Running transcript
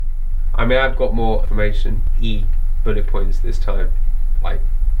I mean, I've got more information, bullet points this time, like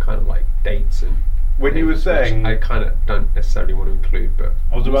kind of like dates and. When you were saying, I kind of don't necessarily want to include, but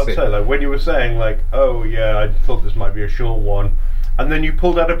I was about to say, like, when you were saying, like, oh yeah, I thought this might be a short one, and then you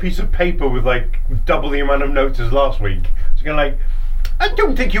pulled out a piece of paper with like double the amount of notes as last week. So you're like, I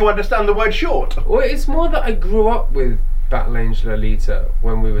don't think you understand the word short. Well, it's more that I grew up with Battle Angel Alita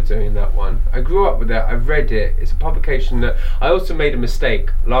when we were doing that one. I grew up with that. I've read it. It's a publication that I also made a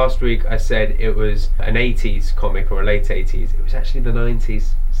mistake. Last week I said it was an 80s comic or a late 80s. It was actually the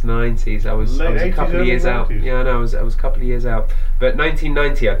 90s. It's 90s. I was a couple of years out. Yeah, I know. I was a couple of years out. But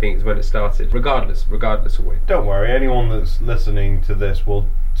 1990, I think, is when it started. Regardless of when. Don't worry. Anyone that's listening to this will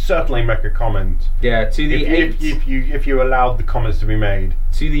certainly make a comment. Yeah, to the if you allowed the comments to be made.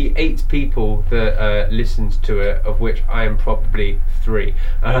 To the 8 people that listened to it, of which I am probably 3.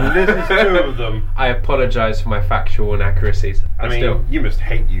 And this is 2 of them. I apologise for my factual inaccuracies. I mean, you must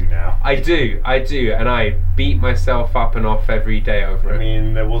hate you now. I do, and I beat myself up and off every day over it. I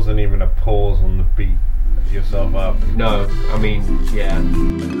mean, there wasn't even a pause on the beat yourself up. No, I mean, yeah.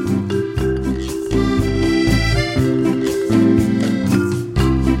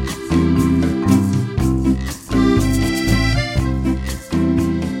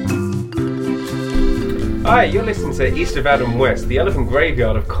 Hi, you're listening to East of Adam West, the elephant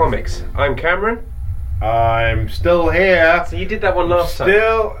graveyard of comics. I'm Cameron. I'm still here. So you did that one last time.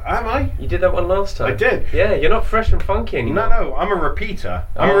 Still, am I? You did that one last time. I did. Yeah, you're not fresh and funky anymore. No, I'm a repeater.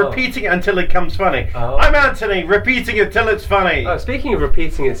 I'm repeating it until it comes funny. Oh. I'm Anthony, repeating it till it's funny. Oh, speaking of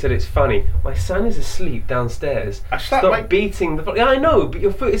repeating it till it's funny, my son is asleep downstairs. Stop beating the floor. Yeah, I know, but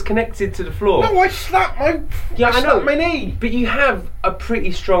your foot is connected to the floor. No, I slapped my... I know. Slapped my knee. But you have a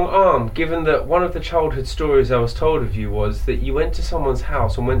pretty strong arm, given that one of the childhood stories I was told of you was that you went to someone's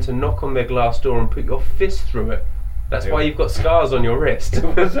house and went to knock on their glass door and put your fist through it. That's why you've got scars on your wrist.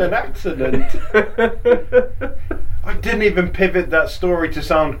 It was an accident. I didn't even pivot that story to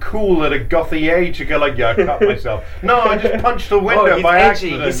sound cool at a gothy age to go like, yeah, I cut myself. No, I just punched the window by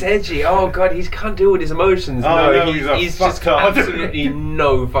accident. He's edgy. Oh God, he can't deal with his emotions. He's just got absolutely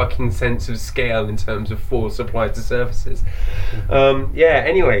no fucking sense of scale in terms of force applied to surfaces.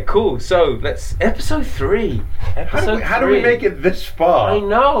 Anyway, cool. So let's episode 3. How do we make it this far? I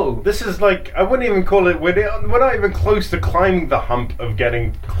know. This is like, I wouldn't even call it. We're not even close to climbing the hump of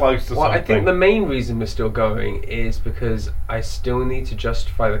getting close to something. I think the main reason we're still going is because I still need to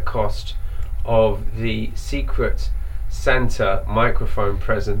justify the cost of the secret Santa microphone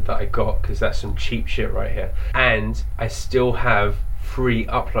present that I got, because that's some cheap shit right here, and I still have free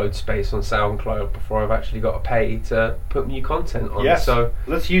upload space on SoundCloud before I've actually got to pay to put new content on. Yes, so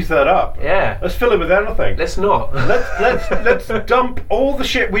let's use that up. Yeah, let's fill it with anything. Let's not. Let's dump all the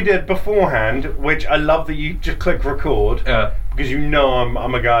shit we did beforehand, which I love that you just click record. Because you know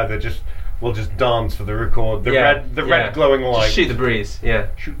I'm a guy that will just dance for the record. The red glowing light. Just shoot the breeze. Yeah.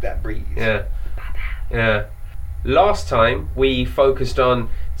 Shoot that breeze. Yeah. Last time we focused on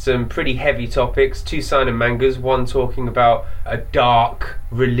some pretty heavy topics, 2 seinen mangas, one talking about a dark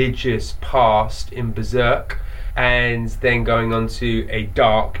religious past in Berserk, and then going on to a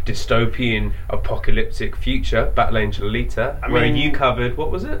dark dystopian apocalyptic future, Battle Angel Alita, where you covered,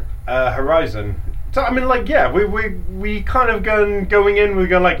 what was it? Horizon. So I mean, like, yeah, we kind of going in, we're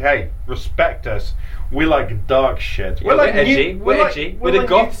going like, hey, respect us. We like dark shit. Yeah, we're like edgy. We're edgy. We're the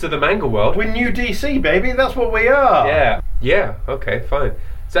goths of the manga world. We're new DC, baby. That's what we are. Yeah. Okay, fine.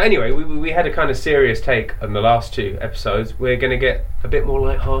 So anyway, we had a kind of serious take on the last 2 episodes. We're going to get a bit more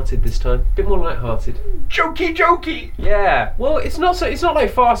light-hearted this time. A bit more light-hearted. Jokey. Yeah. Well, it's not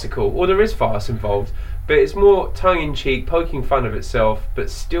like farcical, or there is farce involved, but it's more tongue-in-cheek, poking fun of itself, but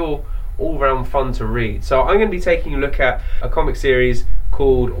still all-round fun to read. So I'm going to be taking a look at a comic series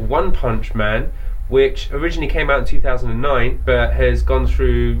called One Punch Man, which originally came out in 2009, but has gone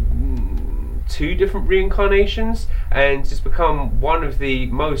through 2 different reincarnations and just become one of the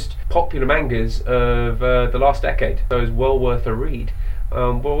most popular mangas of the last decade. So it's well worth a read.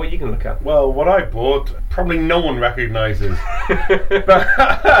 What are you going to look at? Well, what I bought, probably no one recognises.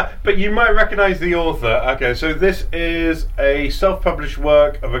 but you might recognise the author. Okay, so this is a self-published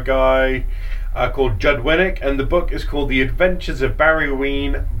work of a guy called Judd Winnick, and the book is called The Adventures of Barry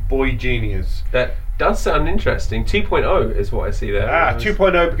Ween, Boy Genius. That does sound interesting. 2.0 is what I see there.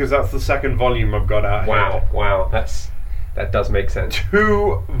 2.0 because that's the 2nd volume I've got out here. Wow, that does make sense.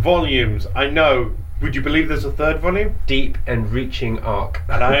 2 volumes, I know. Would you believe there's a 3rd volume? Deep and reaching arc.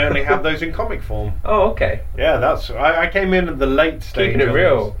 And I only have those in comic form. Oh, okay. Yeah, I came in at the late stage. Keeping it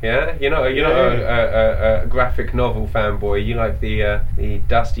real, yeah? You're not a graphic novel fanboy. You like the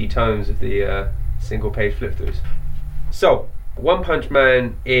dusty tones of the single page flip-throughs. So, One Punch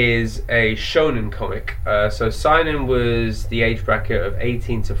Man is a shonen comic. So seinen was the age bracket of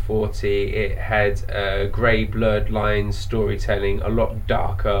 18 to 40. It had grey blurred lines, storytelling, a lot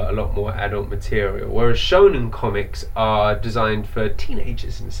darker, a lot more adult material. Whereas shonen comics are designed for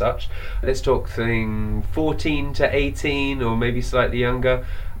teenagers and such. Let's talk thing 14 to 18 or maybe slightly younger.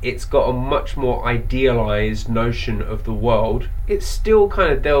 It's got a much more idealised notion of the world. It still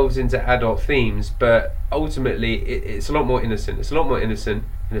kind of delves into adult themes, but ultimately it's a lot more innocent. It's a lot more innocent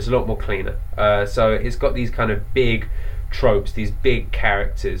and it's a lot more cleaner. So it's got these kind of big tropes, these big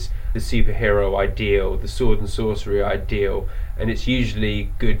characters, the superhero ideal, the sword and sorcery ideal, and it's usually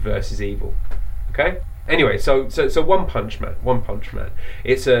good versus evil. Okay? Anyway, so One Punch Man.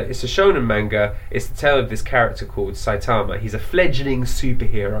 It's a shonen manga. It's the tale of this character called Saitama. He's a fledgling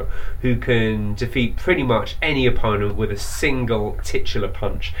superhero who can defeat pretty much any opponent with a single titular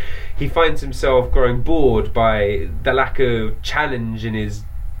punch. He finds himself growing bored by the lack of challenge in his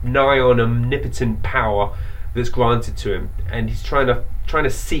nigh on omnipotent power that's granted to him, and he's trying to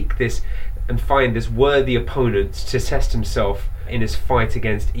seek this and find this worthy opponent to test himself in his fight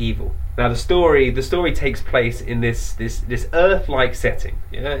against evil. Now the story takes place in this Earth-like setting,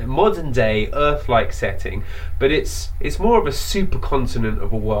 modern day Earth-like setting, but it's more of a supercontinent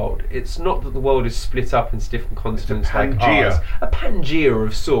of a world. It's not that the world is split up into different continents like ours. A Pangea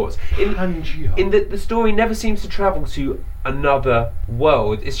of sorts. In that the story never seems to travel to another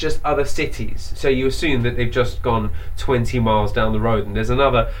world. It's just other cities. So you assume that they've just gone 20 miles down the road and there's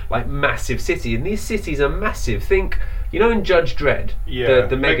another like massive city, and these cities are massive. Think, in Judge Dredd,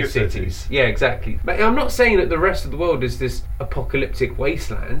 the mega cities. Yeah, exactly. But I'm not saying that the rest of the world is this apocalyptic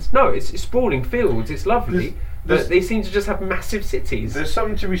wasteland. No, it's sprawling fields. It's lovely. But they seem to just have massive cities. There's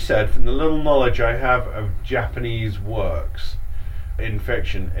something to be said from the little knowledge I have of Japanese works in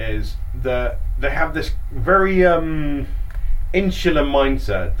fiction, is that they have this very insular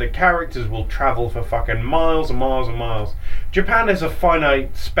mindset. The characters will travel for fucking miles and miles and miles. Japan is a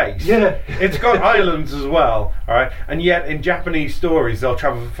finite space. Yeah. It's got islands as well, alright? And yet in Japanese stories they'll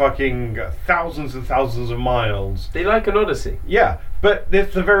travel for fucking thousands and thousands of miles. They like an odyssey. Yeah. But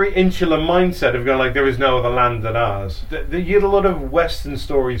it's the very insular mindset of going like, there is no other land than ours. You get a lot of Western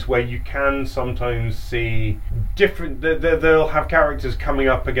stories where you can sometimes see different... They'll have characters coming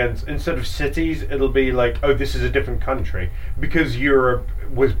up against... Instead of cities, it'll be like, oh, this is a different country. Because Europe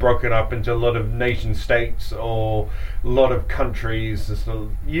was broken up into a lot of nation states or a lot of countries. So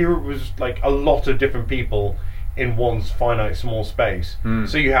Europe was like a lot of different people in one finite small space.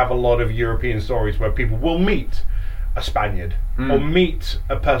 So you have a lot of European stories where people will meet a Spaniard or meet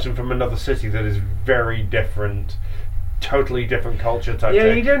a person from another city that is very different, totally different culture type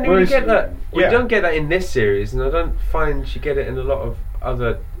thing. You don't really get that. You don't get that in this series, and I don't find you get it in a lot of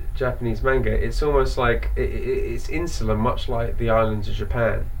other Japanese manga. It's almost like it's insular, much like the islands of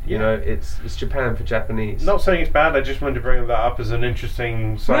Japan. It's Japan for Japanese. Not saying it's bad. I just wanted to bring that up as an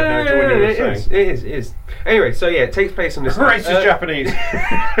interesting side note to what you were saying. It is. Anyway, so it takes place on this racist Japanese.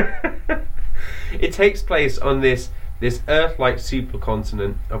 It takes place on this Earth-like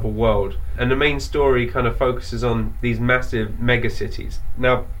supercontinent of a world, and the main story kind of focuses on these massive mega cities.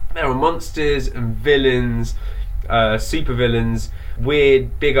 Now, there are monsters and villains, supervillains,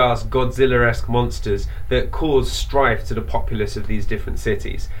 weird, big-ass Godzilla-esque monsters that cause strife to the populace of these different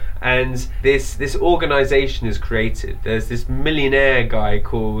cities. And this organisation is created. There's this millionaire guy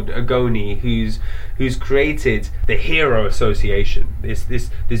called Agoni who's created the Hero Association.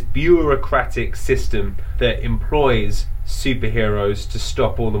 This bureaucratic system that employs superheroes to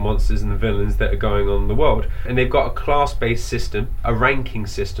stop all the monsters and the villains that are going on in the world. And they've got a class-based system, a ranking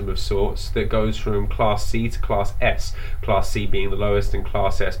system of sorts, that goes from Class C to Class S. Class C being the lowest and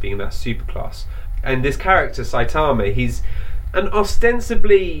Class S being that superclass. And this character, Saitama, he's an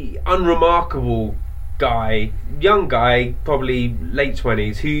ostensibly unremarkable guy, young guy, probably late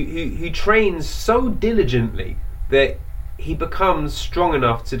 20s, who trains so diligently that he becomes strong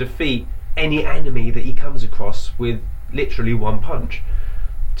enough to defeat any enemy that he comes across with literally one punch.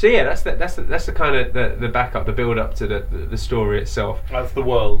 So yeah, that's the kind of the backup, the build up to the story itself. That's the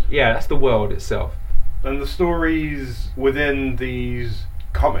world. Yeah, that's the world itself. And the stories within these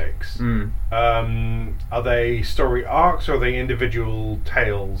comics, are they story arcs or are they individual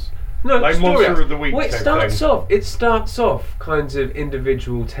tales? No, like story Monster of the Week. Well, it starts off kinds of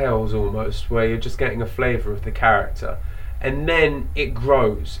individual tales almost, where you're just getting a flavour of the character, and then it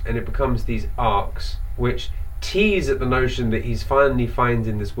grows and it becomes these arcs, which tease at the notion that he's finally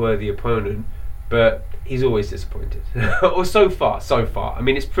finding this worthy opponent, but he's always disappointed. Or so far. I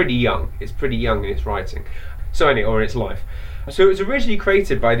mean, it's pretty young in its writing. So anyway, or its life. So it was originally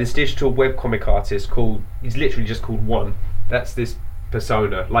created by this digital webcomic artist he's literally just called One. That's this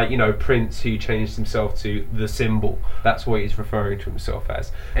persona, like, you know, Prince, who changed himself to the Symbol. That's what he's referring to himself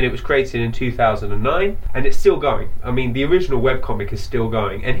as. And it was created in 2009, and it's still going. I mean, the original webcomic is still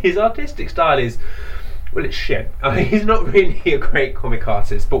going, and his artistic style is, well, it's shit. I mean, he's not really a great comic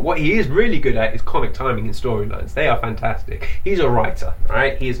artist, but what he is really good at is comic timing and storylines. They are fantastic. He's a writer,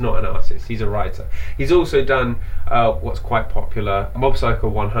 right? He is not an artist. He's a writer. He's also done what's quite popular, Mob Psycho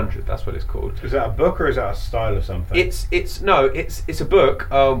 100. That's what it's called. Is that a book or is that a style of something? It's a book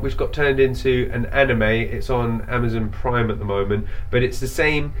which got turned into an anime. It's on Amazon Prime at the moment, but it's the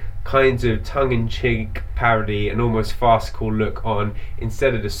same kinds of tongue-in-cheek parody and almost farcical look on,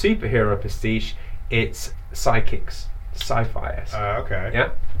 instead of the superhero pastiche, it's psychics, sci-fi-esque. Okay. Yeah.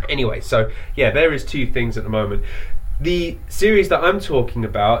 Anyway, so yeah, there is two things at the moment. The series that I'm talking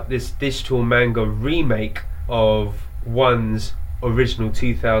about, this digital manga remake of One's original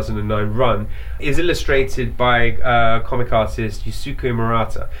 2009 run, is illustrated by comic artist Yusuke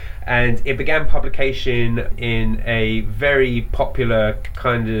Murata, and it began publication in a very popular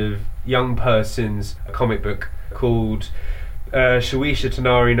kind of young person's comic book called Shueisha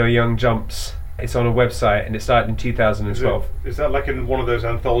Tonari no Young Jumps. It's on a website, and it started in 2012. Is that like in one of those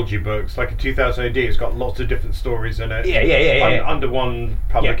anthology books, like in 2000 AD? It's got lots of different stories in it. Yeah. Under one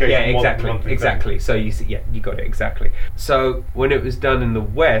publication. Yeah, exactly, one exactly. So you see, you got it exactly. So when it was done in the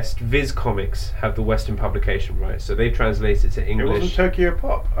West, Viz Comics have the Western publication rights, so they translated it to English. It wasn't Tokyo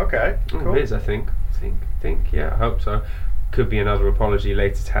Pop. Okay, cool. Viz, I think. Yeah, I hope so. Could be another apology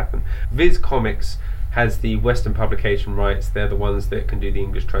later to happen. Viz Comics has the Western publication rights. They're the ones that can do the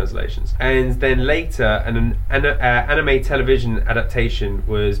English translations. And then later, an anime television adaptation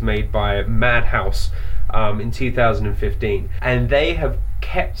was made by Madhouse in 2015, and they have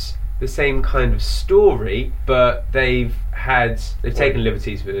kept the same kind of story, but they've taken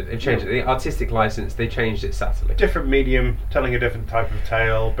liberties with it. They've changed it. The artistic license, they changed it subtly. Different medium, telling a different type of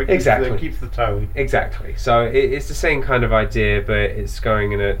tale, but keeps the tone. Exactly. So it's the same kind of idea, but it's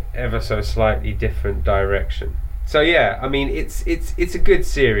going in a ever so slightly different direction. So yeah, I mean, it's a good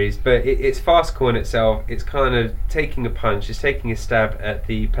series, but it's farcical in itself. It's kind of taking a punch. It's taking a stab at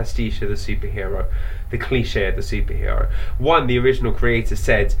the pastiche of the superhero, the cliche of the superhero. The original creator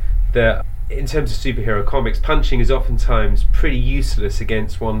said that in terms of superhero comics, punching is oftentimes pretty useless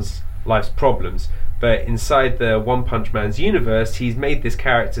against one's life's problems. But inside the One Punch Man's universe, he's made this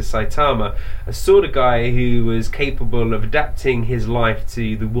character, Saitama, a sort of guy who was capable of adapting his life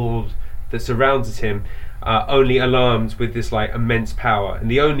to the world that surrounded him, only alarmed with this like immense power.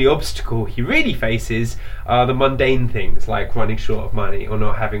 And the only obstacle he really faces are the mundane things, like running short of money, or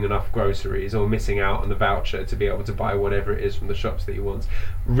not having enough groceries, or missing out on the voucher to be able to buy whatever it is from the shops that he wants.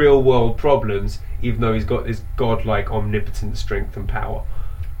 Real world problems, even though he's got this godlike omnipotent strength and power.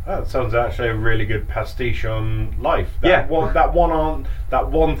 That sounds actually a really good pastiche on life. That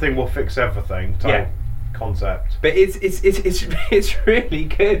one thing will fix everything type concept. But it's really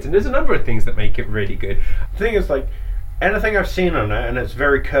good, and there's a number of things that make it really good. The thing is, like, anything I've seen on it, and it's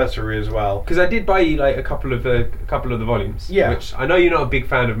very cursory as well. Because I did buy you like a couple of the volumes. Yeah. Which I know you're not a big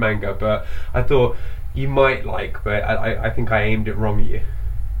fan of manga, but I thought you might like. But I think I aimed it wrong at you.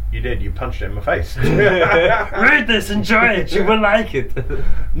 You did. You punched it in my face. Read this, enjoy it. You will like it.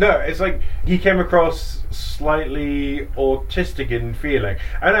 No, it's like he came across slightly autistic in feeling,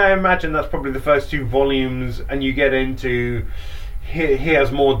 and I imagine that's probably the first two volumes, and you get into he has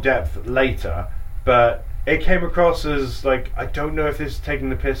more depth later. But it came across as like, I don't know if this is taking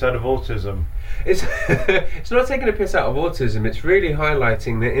the piss out of autism. It's not taking the piss out of autism. It's really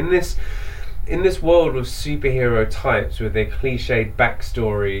highlighting that in this world of superhero types with their cliched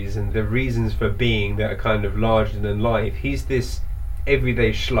backstories and the reasons for being that are kind of larger than life, he's this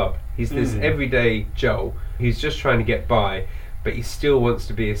everyday schlub. He's this everyday Joe who's just trying to get by, but he still wants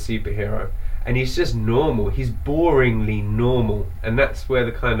to be a superhero. And he's just normal. He's boringly normal. And that's where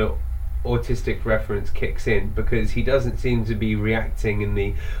the kind of autistic reference kicks in, because he doesn't seem to be reacting in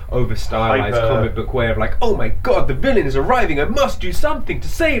the over stylized comic book way of like, oh my god, the villain is arriving, I must do something to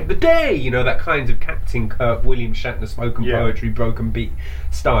save the day, you know, that kind of Captain Kirk, William Shatner, spoken poetry, broken beat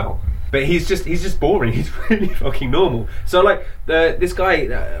style. But he's just boring. He's really fucking normal. So like this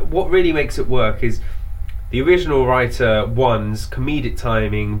guy, what really makes it work is the original writer One's comedic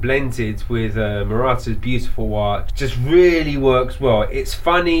timing blended with Murata's beautiful art just really works well. It's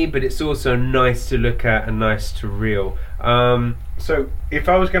funny, but it's also nice to look at and nice to reel. So if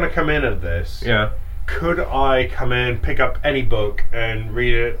I was going to come in at this, could I come in, pick up any book and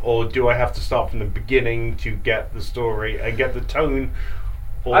read it, or do I have to start from the beginning to get the story and get the tone?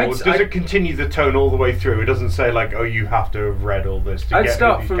 Or does it continue the tone all the way through? It doesn't say like, oh, you have to have read all this to I'd get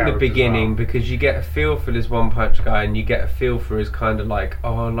start who these from the characters beginning are. because you get a feel for this One Punch guy, and you get a feel for his kind of like,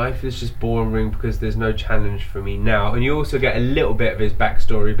 oh, life is just boring because there's no challenge for me now. And you also get a little bit of his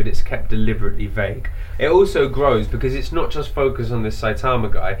backstory, but it's kept deliberately vague. It also grows because it's not just focused on this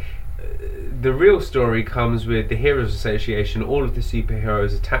Saitama guy. The real story comes with the Heroes Association, all of the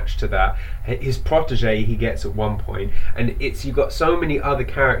superheroes attached to that, his protege he gets at one point, and you've got so many other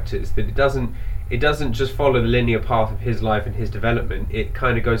characters that it doesn't just follow the linear path of his life and his development. It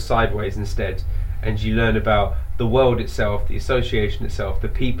kind of goes sideways instead, and you learn about the world itself, the association itself, the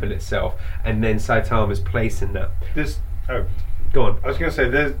people itself, and then Saitama's place in that. Go on. I was going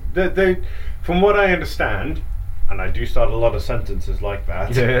to say, from what I understand, and I do start a lot of sentences like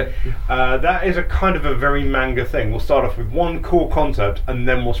that. Yeah. That is a kind of a very manga thing. We'll start off with one core concept and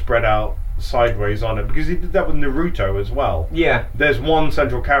then we'll spread out sideways on it, because he did that with Naruto as well. Yeah. There's one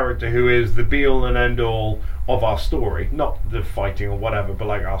central character who is the be-all and end-all of our story, not the fighting or whatever, but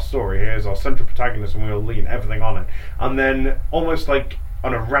like our story. Here's our central protagonist and we'll lean everything on it. And then almost like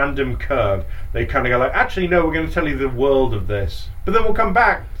on a random curve, they kind of go like, actually no, we're going to tell you the world of this, but then we'll come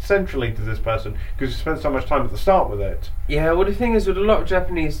back centrally to this person because we spent so much time at the start with it. Yeah, well the thing is with a lot of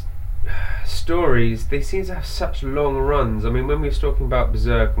Japanese stories, they seem to have such long runs. I mean, when we were talking about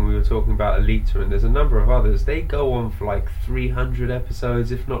Berserk and we were talking about Alita, and there's a number of others, they go on for like 300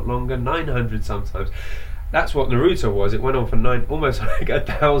 episodes, if not longer, 900 sometimes. That's what Naruto was. It went on for almost like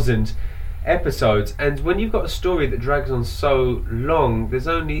 1,000 episodes, and when you've got a story that drags on so long, there's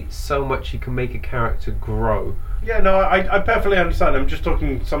only so much you can make a character grow. Yeah, no, I perfectly understand. I'm just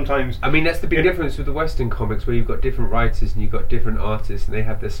talking sometimes. I mean, that's the big difference with the Western comics, where you've got different writers and you've got different artists, and they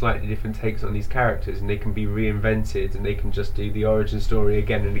have their slightly different takes on these characters, and they can be reinvented, and they can just do the origin story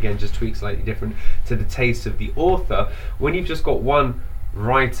again and again, just tweak slightly different to the taste of the author. When you've just got one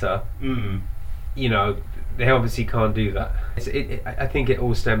writer, you know, they obviously can't do that. I think it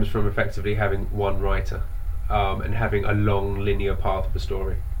all stems from effectively having one writer, and having a long linear path of a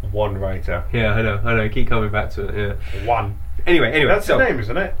story. One writer. Yeah, I know. Keep coming back to it. Yeah. One. Anyway. That's the name,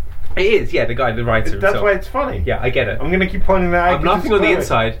 isn't it? It is. Yeah, the guy, the writer. That's himself. why it's funny. Yeah, I get it. I'm going to keep pointing that out. I'm laughing on the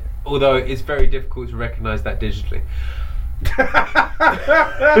inside, although it's very difficult to recognise that digitally.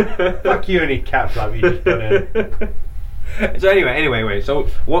 Fuck you, any caps like you just put in. So anyway, so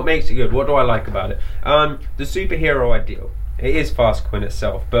what makes it good? What do I like about it? The superhero ideal. It is farcical in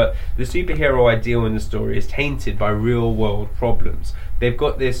itself, but the superhero ideal in the story is tainted by real world problems. They've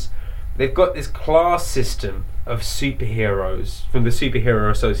got this class system of superheroes from the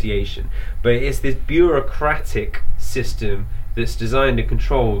Superhero Association, but it's this bureaucratic system that's designed and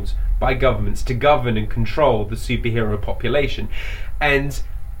controlled by governments to govern and control the superhero population. And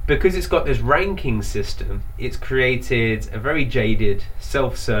because it's got this ranking system, it's created a very jaded,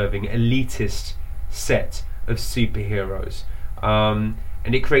 self-serving, elitist set of superheroes.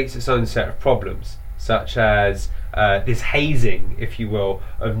 And it creates its own set of problems, such as this hazing, if you will,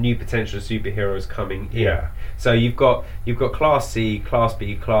 of new potential superheroes coming in. Yeah. So you've got Class C, Class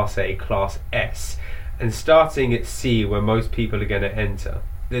B, Class A, Class S, and starting at C, where most people are going to enter,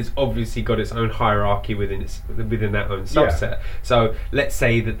 there's obviously got its own hierarchy within that own subset. Yeah. So let's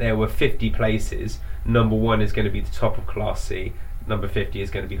say that there were 50 places. Number 1 is going to be the top of Class C. Number 50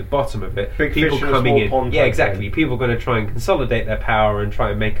 is going to be the bottom of it. Big people fish in coming a small in. pond. Yeah, exactly. Thing. People are going to try and consolidate their power and try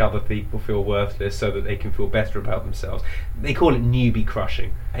and make other people feel worthless so that they can feel better about themselves. They call it newbie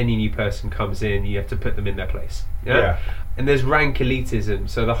crushing. Any new person comes in, you have to put them in their place. Yeah. And there's rank elitism.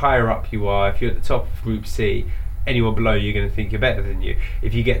 So the higher up you are, if you're at the top of Group C, anyone below you are going to think you're better than you.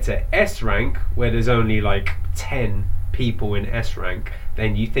 If you get to S rank, where there's only like 10 people in S rank,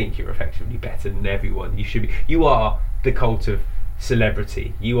 then you think you're effectively better than everyone. You are the cult of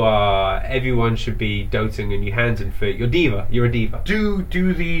celebrity. Everyone should be doting on you hand and foot. You're a diva. Do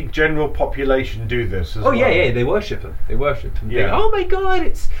the general population do this as well? Yeah, they worship them. Yeah. Think, oh my god,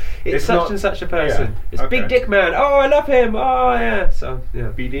 it's such not, and such a person. Yeah. It's Big Dick Man. Oh, I love him. Oh yeah. So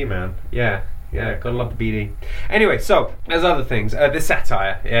yeah. BD man. Yeah, gotta love the BD. Anyway, so there's other things. There's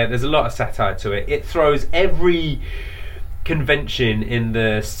satire. Yeah, there's a lot of satire to it. It throws every convention in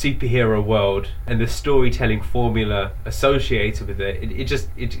the superhero world and the storytelling formula associated with it.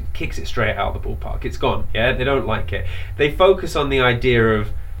 It kicks it straight out of the ballpark. It's gone. Yeah, they don't like it. They focus on the idea of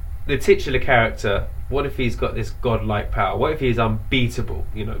the titular character. What if he's got this godlike power? What if he is unbeatable?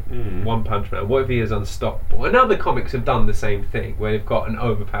 One Punch Man. What if he is unstoppable? And other comics have done the same thing, where they've got an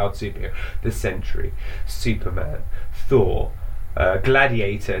overpowered superhero. The Sentry, Superman, Thor,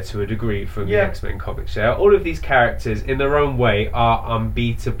 Gladiator to a degree from the X-Men comics. Yeah, all of these characters in their own way are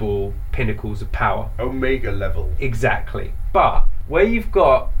unbeatable pinnacles of power. Omega level. Exactly. But where you've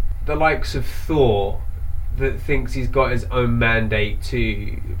got the likes of Thor that thinks he's got his own mandate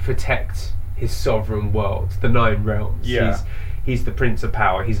to protect his sovereign world, the Nine Realms. Yeah. He's the Prince of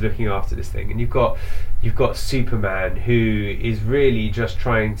Power. He's looking after this thing, and you've got Superman, who is really just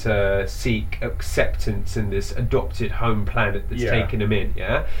trying to seek acceptance in this adopted home planet that's taken him in.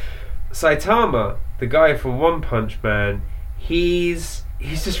 Yeah, Saitama, the guy from One Punch Man, he's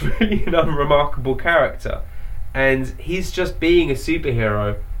just really an unremarkable character, and he's just being a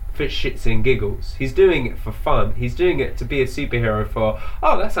superhero for shits and giggles. He's doing it for fun. He's doing it to be a superhero for,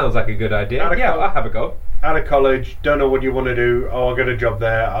 oh, that sounds like a good idea. I'll have a go. Out of college, don't know what you want to do. Oh, I'll get a job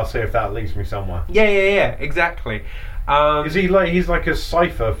there. I'll see if that leads me somewhere. Yeah, exactly. Is he like, he's like a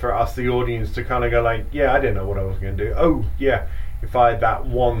cipher for us, the audience, to kind of go like, yeah, I didn't know what I was going to do. Oh, yeah, if I had that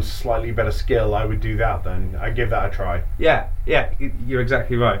one slightly better skill, I would do that then. I'd give that a try. Yeah, you're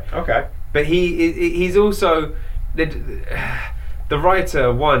exactly right. Okay. But he's also... The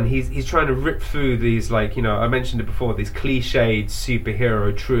writer, he's trying to rip through these, like, you know, I mentioned it before, these cliched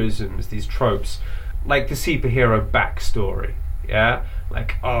superhero truisms, these tropes, like the superhero backstory, yeah?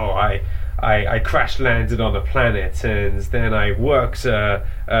 Like, oh, I crash landed on a planet and then I worked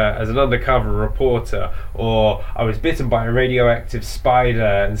as an undercover reporter, or I was bitten by a radioactive spider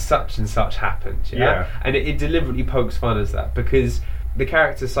and such happened, yeah? And it deliberately pokes fun as that, because the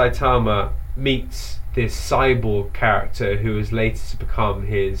character Saitama meets this cyborg character who is later to become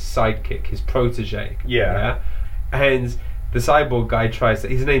his sidekick, his protege. Yeah? And the cyborg guy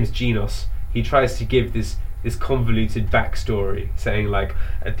his name's Genos, he tries to give this convoluted backstory, saying like,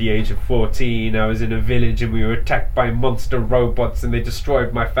 at the age of 14 I was in a village and we were attacked by monster robots and they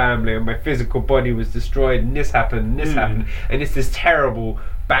destroyed my family and my physical body was destroyed and this happened and this happened, and it's this terrible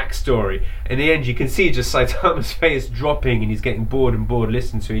backstory. In the end, you can see just Saitama's face dropping, and he's getting bored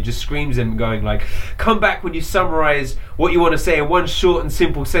listening to it. He just screams at him, going like, come back when you summarize what you want to say in one short and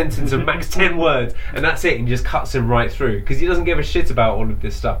simple sentence of max 10 words, and that's it. And he just cuts him right through, because he doesn't give a shit about all of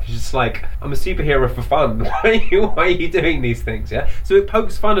this stuff. He's just like, I'm a superhero for fun. Why are you doing these things? Yeah. So it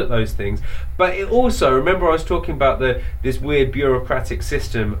pokes fun at those things, but it also, remember I was talking about this weird bureaucratic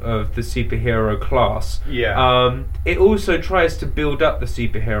system of the superhero class. It also tries to build up the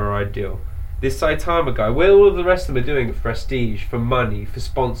superhero ideal. This Saitama guy, where all of the rest of them are doing it for prestige, for money, for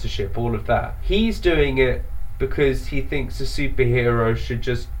sponsorship, all of that, he's doing it because he thinks a superhero should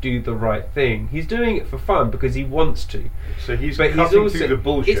just do the right thing. He's doing it for fun because he wants to. So he's cutting through the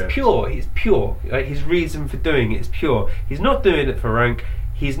bullshit. It's pure. Like, his reason for doing it is pure. He's not doing it for rank.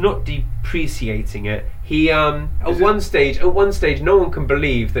 He's not depreciating it. He at one stage, no one can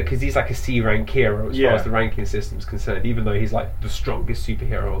believe that, because he's like a C rank hero as far as the ranking system's concerned, even though he's like the strongest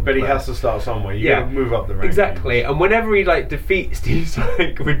superhero on the planet. He has to start somewhere. You gotta move up the rankings. Exactly. And whenever he like defeats these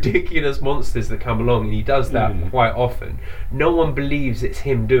like ridiculous monsters that come along, and he does that quite often, no one believes it's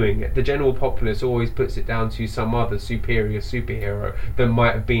him doing it. The general populace always puts it down to some other superior superhero that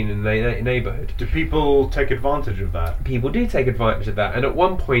might have been in the neighborhood. Do people take advantage of that? People do take advantage of that, and at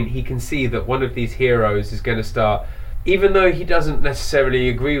one point he can see that one of these heroes is going to start, even though he doesn't necessarily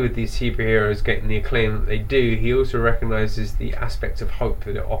agree with these superheroes getting the acclaim that they do, he also recognises the aspect of hope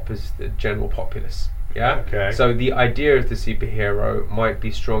that it offers the general populace. Yeah? Okay. So the idea of the superhero might be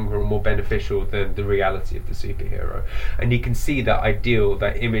stronger and more beneficial than the reality of the superhero. And he can see that ideal,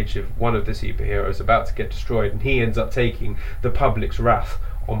 that image of one of the superheroes about to get destroyed, and he ends up taking the public's wrath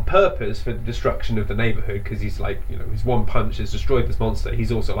on purpose for the destruction of the neighborhood, because he's like, you know, his one punch has destroyed this monster.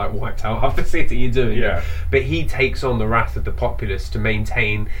 He's also like wiped out half the city in doing it. But he takes on the wrath of the populace to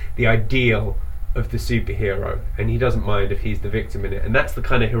maintain the ideal of the superhero, and he doesn't mind if he's the victim in it, and that's the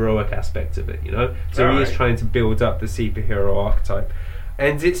kind of heroic aspect of it, you know. So he is trying to build up the superhero archetype,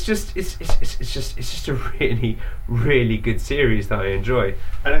 and it's just a really, really good series that I enjoy.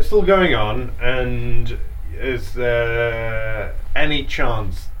 And it's still going on, and is there any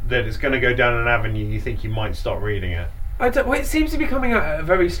chance that it's going to go down an avenue you think you might stop reading it? It seems to be coming out at a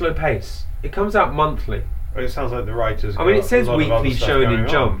very slow pace. It comes out monthly. It sounds like the writers. I mean, it says weekly shown in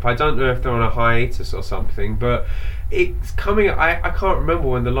Jump. I don't know if they're on a hiatus or something, but it's coming. I can't remember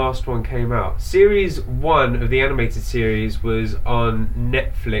when the last one came out. Series 1 of the animated series was on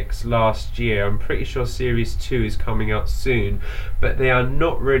Netflix last year. I'm pretty sure Series 2 is coming out soon, but they are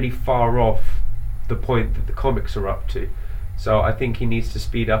not really far off the point that the comics are up to. So I think he needs to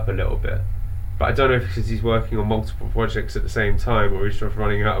speed up a little bit. But I don't know if it's because he's working on multiple projects at the same time, or he's just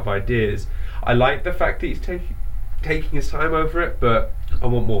running out of ideas. I like the fact that he's taking his time over it, but I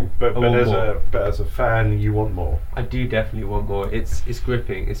want more. But as a fan, you want more. I do definitely want more. It's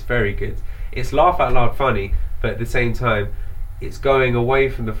gripping. It's very good. It's laugh out loud funny, but at the same time, it's going away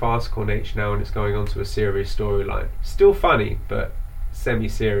from the farcical nature now, and it's going on to a serious storyline. Still funny, but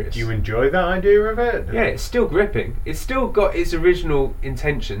semi-serious. Do you enjoy that idea of it? Yeah, it's still gripping. It's still got its original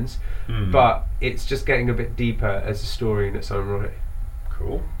intentions, but it's just getting a bit deeper as a story in its own right.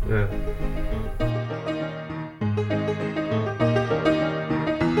 Cool. Yeah.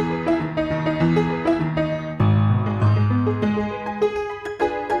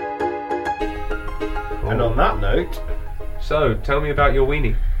 And on that note, so tell me about your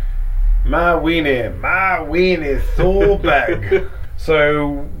weenie. my weenie so big.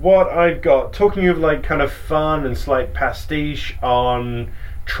 So what I've got, talking of like kind of fun and slight pastiche on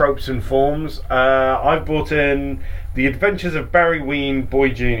tropes and forms, I've brought in The Adventures of Barry Ween, Boy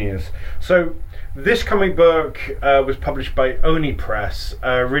Genius. So this comic book was published by Oni Press,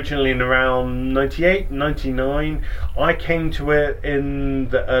 originally in around 98, 99. I came to it in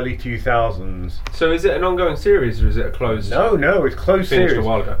the early 2000s. So is it an ongoing series or is it a closed? No, it's closed Finished series. a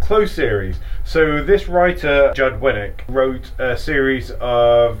while ago. Closed series. So this writer, Judd Winnick, wrote a series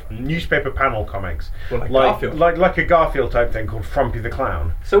of newspaper panel comics. Well, like Garfield. Like a Garfield type thing called Frumpy the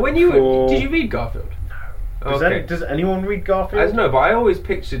Clown. So when you did you read Garfield? Does anyone read Garfield? I don't know, but I always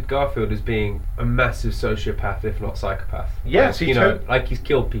pictured Garfield as being a massive sociopath, if not psychopath. Yes, like he's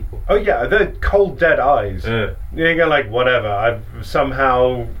killed people. Oh yeah, they're cold, dead eyes. You go like, whatever. I've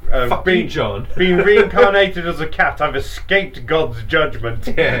somehow you, John. been reincarnated as a cat. I've escaped God's judgment.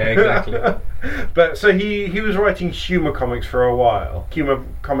 Yeah, exactly. But so he was writing humor comics for a while, humor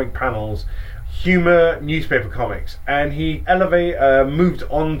comic panels. Humor newspaper comics, and he moved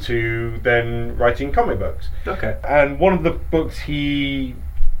on to then writing comic books. Okay. And one of the books he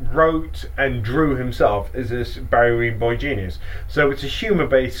wrote and drew himself is this Barry Ween, Boy Genius. So it's a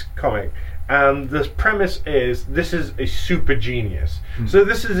humor-based comic, and the premise is this is a super genius. So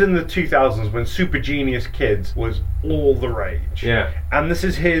this is in the 2000s when Super Genius Kids was all the rage. Yeah. And this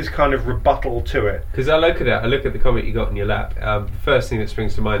is his kind of rebuttal to it. Because I look at the comic you got in your lap. The first thing that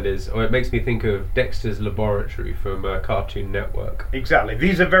springs to mind is, or it makes me think of Dexter's Laboratory from Cartoon Network. Exactly.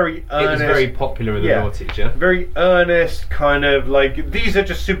 These are very earnest. It was very popular in the noughties, yeah? Very earnest, kind of like, these are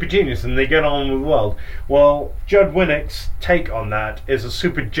just super genius and they get on with the world. Well, Judd Winnick's take on that is a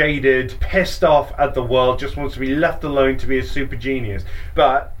super jaded, pissed off at the world, just wants to be left alone to be a super genius.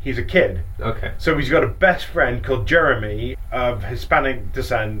 But he's a kid. Okay. So he's got a best friend called Jeremy of Hispanic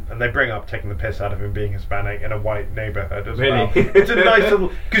descent, and they bring up taking the piss out of him being Hispanic in a white neighborhood as well. It's a nice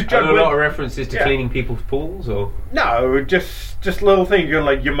little... Cause a lot of references to cleaning people's pools, or? No, just little things. You're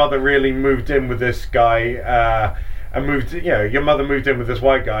like, your mother really moved in with this guy, and moved, your mother moved in with this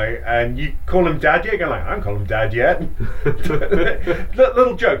white guy, and you call him dad yet? You're like, I don't call him dad yet.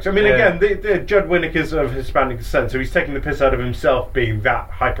 Little jokes. I mean, again, the Judd Winnick is of Hispanic descent, so he's taking the piss out of himself being that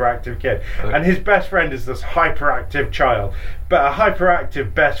hyperactive kid. Okay. And his best friend is this hyperactive child. But a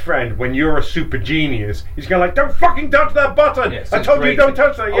hyperactive best friend, when you're a super genius, he's going like, don't fucking touch that button! Yeah, so I told you don't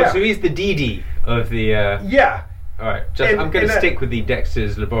touch that, Oh, so he's the DD of the... Yeah. Alright, I'm going to stick with the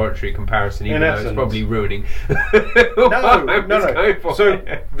Dexter's Laboratory comparison, even though it's probably ruining. No. So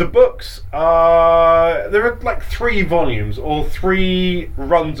the books there are like 3 volumes or 3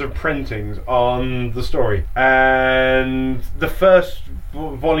 runs of printings on the story, and the first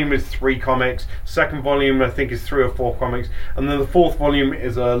volume is 3 comics, second volume I think is 3 or 4 comics, and then the 4th volume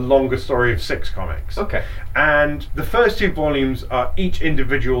is a longer story of 6 comics. Okay. And the first 2 volumes are each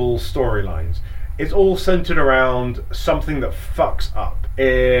individual storylines. It's all centered around something that fucks up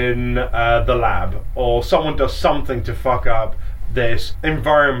in the lab, or someone does something to fuck up this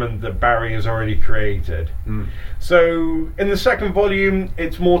environment that Barry has already created. So in the second volume,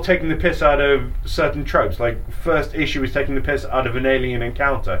 it's more taking the piss out of certain tropes. Like, first issue is taking the piss out of an alien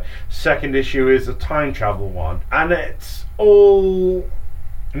encounter. Second issue is a time travel one, and it's all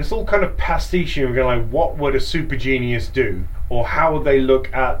kind of pastiche. You're going like, what would a super genius do, or how would they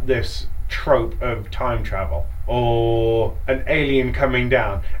look at this trope of time travel or an alien coming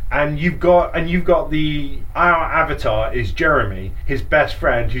down? And you've got our avatar is Jeremy, his best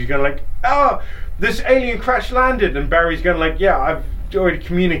friend, who's going like, this alien crash landed, and Barry's going like, yeah, I've already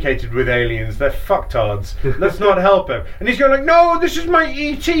communicated with aliens, they're fucktards, let's not help him. And he's going like, no, this is my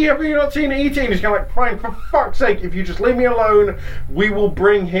E.T., have you not seen E.T.? And he's going like, fine, for fuck's sake, if you just leave me alone, we will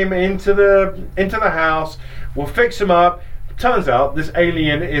bring him into the house, we'll fix him up. Turns out this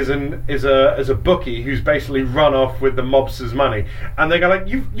alien is a bookie who's basically run off with the mobster's money, and they go like,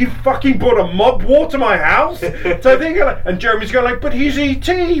 you fucking brought a mob war to my house. So they go like, and Jeremy's going like, but he's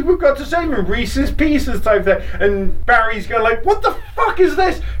E.T., we've got to save him, Reese's Pieces type thing, and Barry's going like, what the fuck fuck is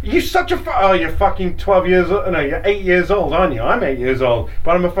this? You're such a oh, you're fucking 12 years old. No, you're 8 years old, aren't you? I'm 8 years old,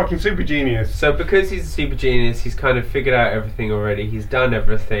 but I'm a fucking super genius. So because he's a super genius, he's kind of figured out everything already. He's done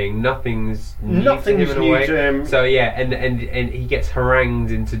everything. Nothing's new to him. So yeah, and he gets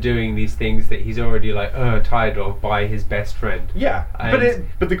harangued into doing these things that he's already like tired of by his best friend. Yeah,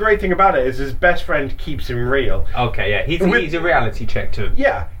 but the great thing about it is his best friend keeps him real. Okay, yeah, he's a reality check to him.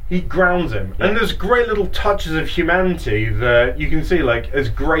 Yeah. He grounds him. Yeah. And there's great little touches of humanity that you can see, like, as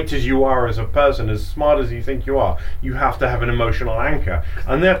great as you are as a person, as smart as you think you are, you have to have an emotional anchor.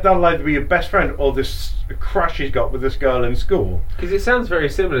 And that'll either be your best friend or this crush he's got with this girl in school. Because it sounds very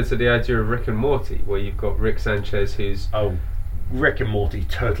similar to the idea of Rick and Morty, where you've got Rick Sanchez who's... Oh, Rick and Morty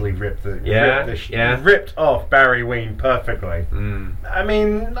totally ripped off Barry Ween perfectly. I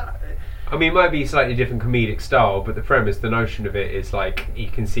mean, it might be slightly different comedic style, but the premise, the notion of it is like you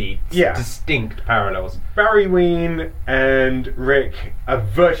can see distinct parallels. Barry Ween and Rick are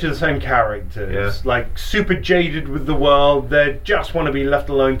virtually the same characters, like super jaded with the world. They just want to be left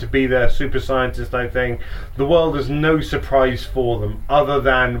alone to be their super scientist type thing. The world is no surprise for them, other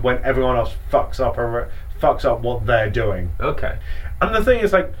than when everyone else fucks up what they're doing. Okay. And the thing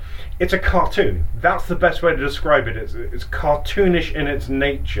is, like, it's a cartoon. That's the best way to describe it. It's cartoonish in its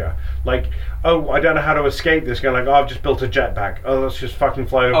nature. Like, oh, I don't know how to escape this. Going like, oh, I've just built a jetpack. Oh, let's just fucking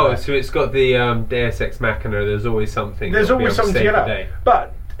fly over. Oh, so it's got the Deus Ex Machina. There's always something. There's always something to get out.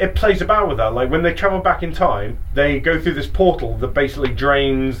 But it plays about with that. Like when they travel back in time, they go through this portal that basically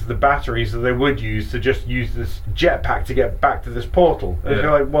drains the batteries that they would use to just use this jetpack to get back to this portal. And they're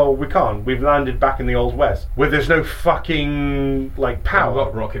like, well, we can't. We've landed back in the Old West where there's no fucking like power. We've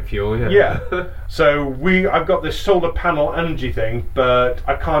got rocket fuel. Yeah. So I've got this solar panel energy thing, but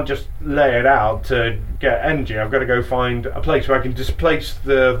I can't just lay it out to get energy. I've got to go find a place where I can displace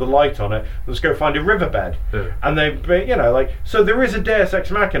the light on it. Let's go find a riverbed. And so there is a Deus Ex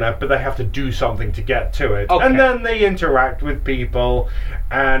Machina, but they have to do something to get to it. Okay. And then they interact with people,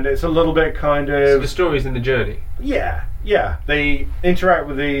 and it's a little bit kind of... So the story's in the journey. Yeah. They interact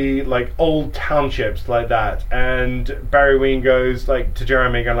with the like old townships like that, and Barry Ween goes like to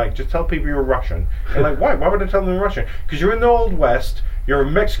Jeremy, going like, just tell people you're Russian. And like, why? Why would I tell them Russian? Because you're in the Old West. You're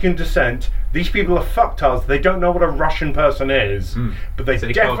of Mexican descent. These people are fucktards. They don't know what a Russian person is, but they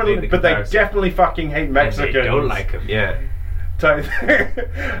definitely fucking hate Mexicans. And they don't like them. Yeah.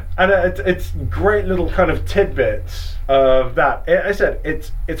 And it's great little kind of tidbits of that. I said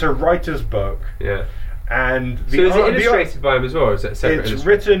it's a writer's book. Yeah. And so is it illustrated by him as well, or is it separate? It's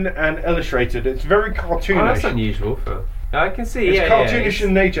written and illustrated. It's very cartoonish. Oh, that's unusual for... I can see, it's cartoonish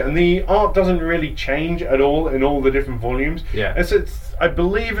in nature, and the art doesn't really change at all in all the different volumes. Yeah. I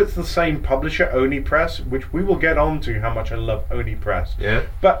believe it's the same publisher, Oni Press, which we will get on to how much I love Oni Press. Yeah.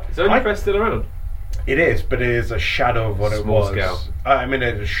 But is Oni Press still around? It is, but it is a shadow of what it was. Small scale. I mean,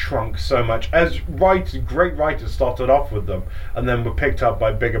 it has shrunk so much. As great writers started off with them, and then were picked up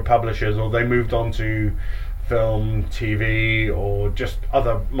by bigger publishers, or they moved on to film, TV, or just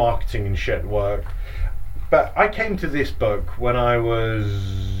other marketing and shit work. But I came to this book when I was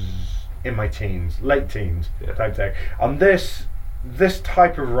in my teens, late teens type thing. And this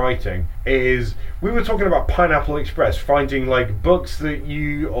type of writing is, we were talking about Pineapple Express, finding like books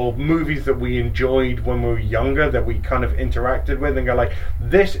or movies that we enjoyed when we were younger, that we kind of interacted with, and go like,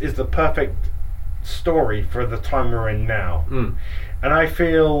 this is the perfect story for the time we're in now. And I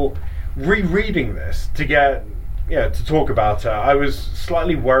feel rereading this to talk about it, I was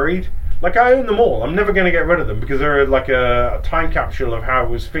slightly worried. Like, I own them all. I'm never going to get rid of them because they're like a time capsule of how I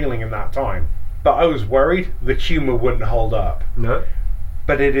was feeling in that time. But I was worried the humour wouldn't hold up. No.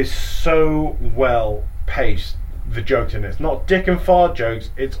 But it is so well paced, the jokes in it. It's not dick and fart jokes.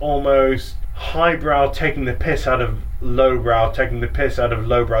 It's almost highbrow taking the piss out of lowbrow, taking the piss out of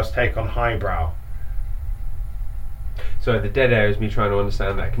lowbrow's take on highbrow. Sorry, the dead air is me trying to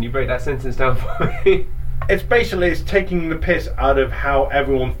understand that. Can you break that sentence down for me? It's taking the piss out of how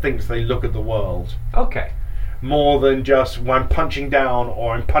everyone thinks they look at the world. Okay. More than just when I'm punching down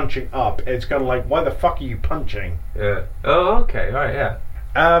or I'm punching up. It's kind of like, why the fuck are you punching? Yeah. Oh, okay. Right. Yeah.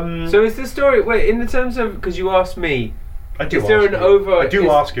 So is the story? Wait, in the terms of, because you asked me. I do.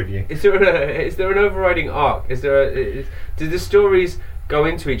 Ask of you. Is there an overriding arc? Do the stories go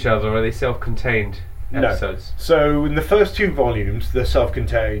into each other, or are they self-contained episodes? No. So in the first two volumes, they're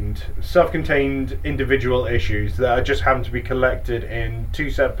self-contained individual issues that just happen to be collected in two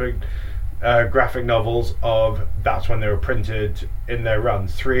separate graphic novels of that's when they were printed in their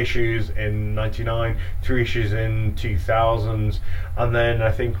runs. 3 issues in 99, 3 issues in 2000s, and then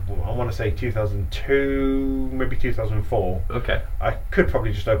I think, I want to say 2002, maybe 2004. Okay. I could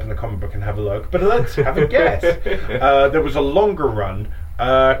probably just open the comic book and have a look, but let's have a guess. There was a longer run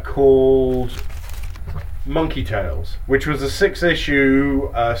called Monkey Tales, which was a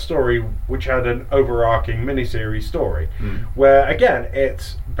 6-issue story which had an overarching miniseries story, where again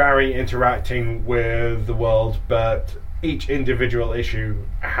it's Barry interacting with the world, but each individual issue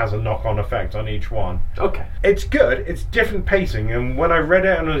has a knock-on effect on each one. Okay. It's good, it's different pacing, and when I read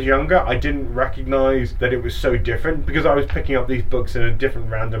it when I was younger, I didn't recognise that it was so different, because I was picking up these books in a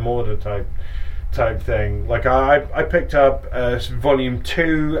different random order type thing. Like I picked up volume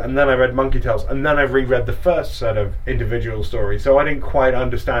 2, and then I read Monkey Tales, and then I reread the first set of individual stories, so I didn't quite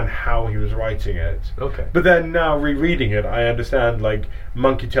understand how he was writing it. Okay. But then now rereading it, I understand like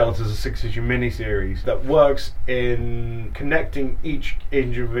Monkey Tales is a 6-issue miniseries that works in connecting each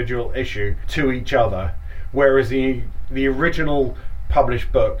individual issue to each other, whereas the original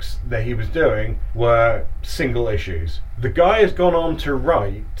published books that he was doing were single issues. The guy has gone on to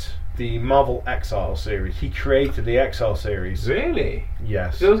write the Marvel Exile series. He created the Exile series. Really?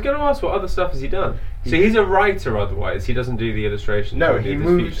 Yes. So I was going to ask, what other stuff has he done? So he's a writer otherwise, he doesn't do the illustrations? No, or he do this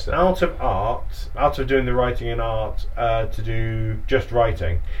moved future stuff? out of doing the writing and art, to do just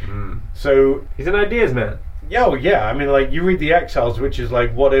writing. So He's an ideas man. Oh yeah, I mean, like, you read the Exiles, which is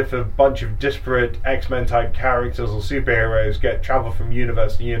like, what if a bunch of disparate X-Men type characters or superheroes get travel from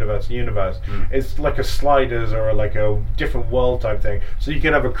universe to universe to universe. It's like a Sliders or like a different world type thing. So you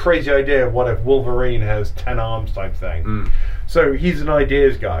can have a crazy idea of what if Wolverine has 10 arms type thing. So he's an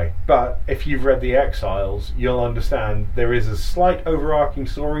ideas guy. But if you've read the Exiles, you'll understand there is a slight overarching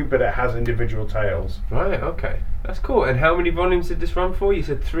story, but it has individual tales. Right, okay. That's cool. And how many volumes did this run for? You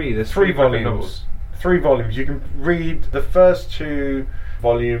said 3. There's 3 graphic volumes. novels. 3 volumes. You can read the first 2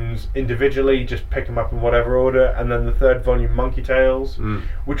 volumes individually, just pick them up in whatever order, and then the 3rd volume, Monkey Tales,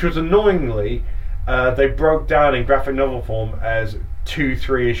 which was annoyingly, they broke down in graphic novel form as 2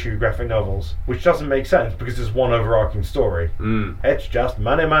 3-issue graphic novels, which doesn't make sense because it's one overarching story. It's just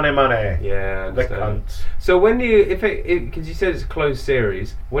money, money, money. Yeah, I The understand. cunts. So when do you, because you said it's a closed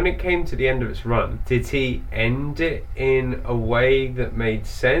series, when it came to the end of its run, did he end it in a way that made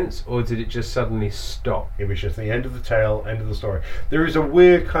sense, or did it just suddenly stop? It was just the end of the tale, end of the story. There is a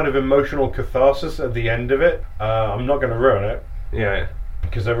weird kind of emotional catharsis at the end of it. I'm not going to ruin it, Yeah.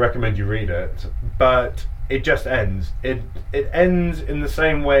 because I recommend you read it, but it just ends. It ends in the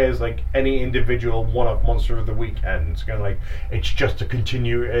same way as like any individual one-off Monster of the Week ends. Kind of like, it's just a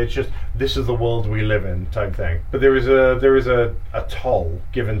continue. It's just, this is the world we live in type thing. But there is a toll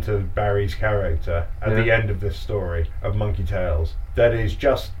given to Barry's character at the end of this story of Monkey Tales that is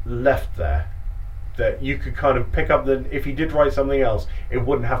just left there. That you could kind of pick up, that if he did write something else, it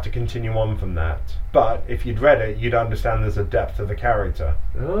wouldn't have to continue on from that. But if you'd read it, you'd understand there's a depth to the character.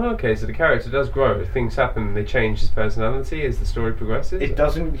 Oh, okay, so the character does grow. Things happen, they change his personality as the story progresses? He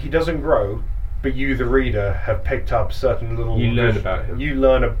doesn't grow, but you, the reader, have picked up certain little... You learn about him. You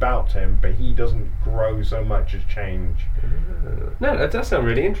learn about him, but he doesn't grow so much as change. No, that does sound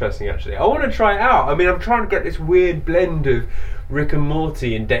really interesting, actually. I want to try it out. I mean, I'm trying to get this weird blend of Rick and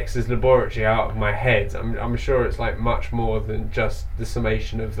Morty and Dexter's Laboratory out of my head. I'm sure it's like much more than just the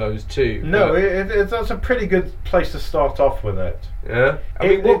summation of those two. No, that's a pretty good place to start off with it. Yeah? I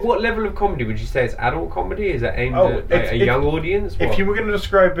mean, what level of comedy would you say? It's adult comedy? Is it aimed at a young audience? If you were going to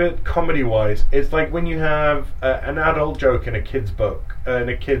describe it comedy-wise, it's like when you have an adult joke in a kid's book, in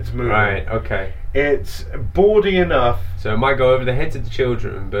a kid's movie. Right, okay. It's bawdy enough. So it might go over the heads of the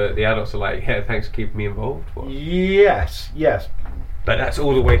children, but the adults are like, yeah, thanks for keeping me involved. What? Yes. But that's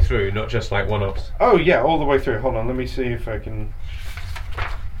all the way through, not just like one-offs. Oh yeah, all the way through. Hold on, let me see if I can...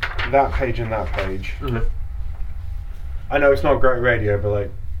 That page and that page. I know it's not great radio, but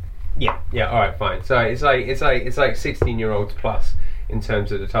like... Yeah, alright, fine. So it's like 16-year-olds plus in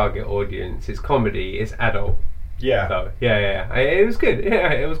terms of the target audience. It's comedy, it's adult. Yeah. So, yeah. It was good.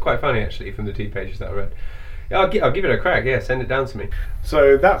 Yeah, it was quite funny actually from the 2 pages that I read. Yeah, I'll give it a crack. Yeah, send it down to me.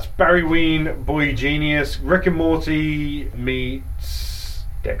 So that's Barry Ween, Boy Genius. Rick and Morty meets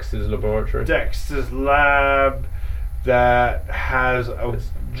Dexter's Laboratory. Dexter's Lab, that has a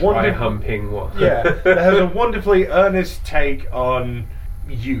humping one. Yeah, that has a wonderfully earnest take on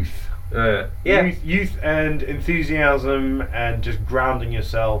youth. Youth and enthusiasm and just grounding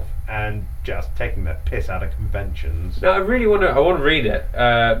yourself and just taking the piss out of conventions. Now I want to read it,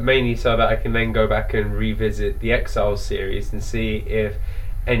 mainly so that I can then go back and revisit the Exiles series and see if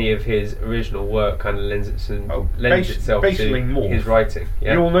any of his original work kind of lends itself basically to morph. his writing.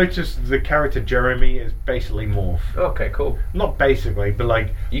 Yeah? You'll notice the character Jeremy is basically morph. Okay, cool. Not basically, but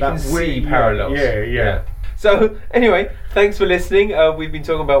like You that can see weird- parallels. Yeah. So, anyway, thanks for listening. We've been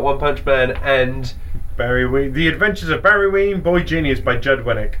talking about One Punch Man and... Barry Ween, The Adventures of Barry Ween, Boy Genius by Judd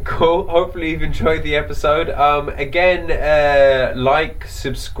Winnick. Cool. Hopefully you've enjoyed the episode. Again, like,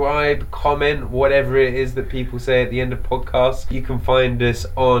 subscribe, comment, whatever it is that people say at the end of podcasts. You can find us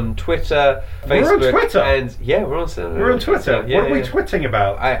on Twitter, Facebook. We're on Twitter? And yeah, we're on Twitter. Yeah, what are we twitting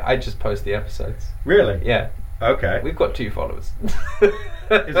about? I just post the episodes. Really? Yeah. Okay. We've got 2 followers.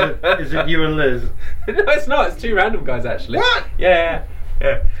 Is it you and Liz? No, it's not. It's 2 random guys, actually. What? Yeah.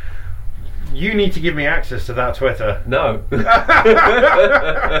 You need to give me access to that Twitter. No.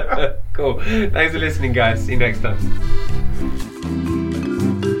 Cool. Thanks for listening, guys. See you next time.